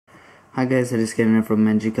Hi guys, it is Kevin from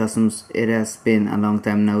EnergyCustoms. It has been a long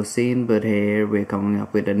time no seen, but here we're coming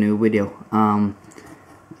up with a new video.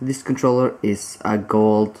 This controller is a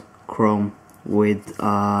gold chrome with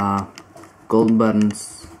golden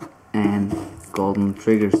buttons and golden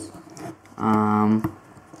triggers.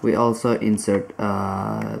 We also insert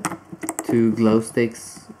two glow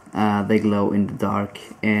sticks. They glow in the dark,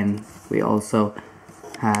 and we also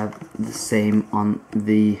have the same on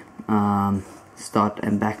the start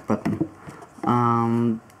and back button.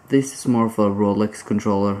 This is more of a Rolex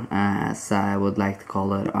controller, as I would like to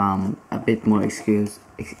call it, a bit more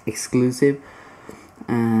exclusive,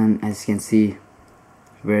 and as you can see,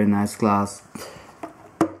 very nice glass.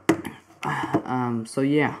 So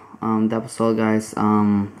yeah, that was all guys.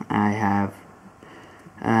 I have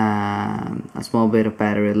a small bit of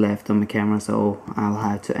battery left on my camera, so I'll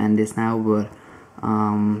have to end this now, but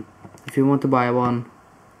if you want to buy one,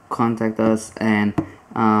 contact us. And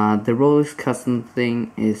the Rolex custom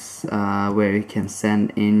thing is where you can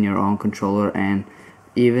send in your own controller and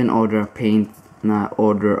even order a paint,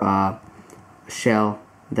 order a shell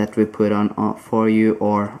that we put on for you,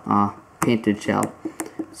 or a painted shell,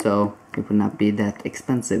 so it will not be that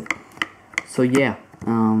expensive. So yeah,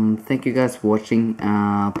 thank you guys for watching.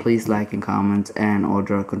 Please like and comment and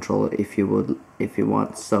order a controller if you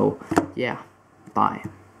want. So yeah, bye.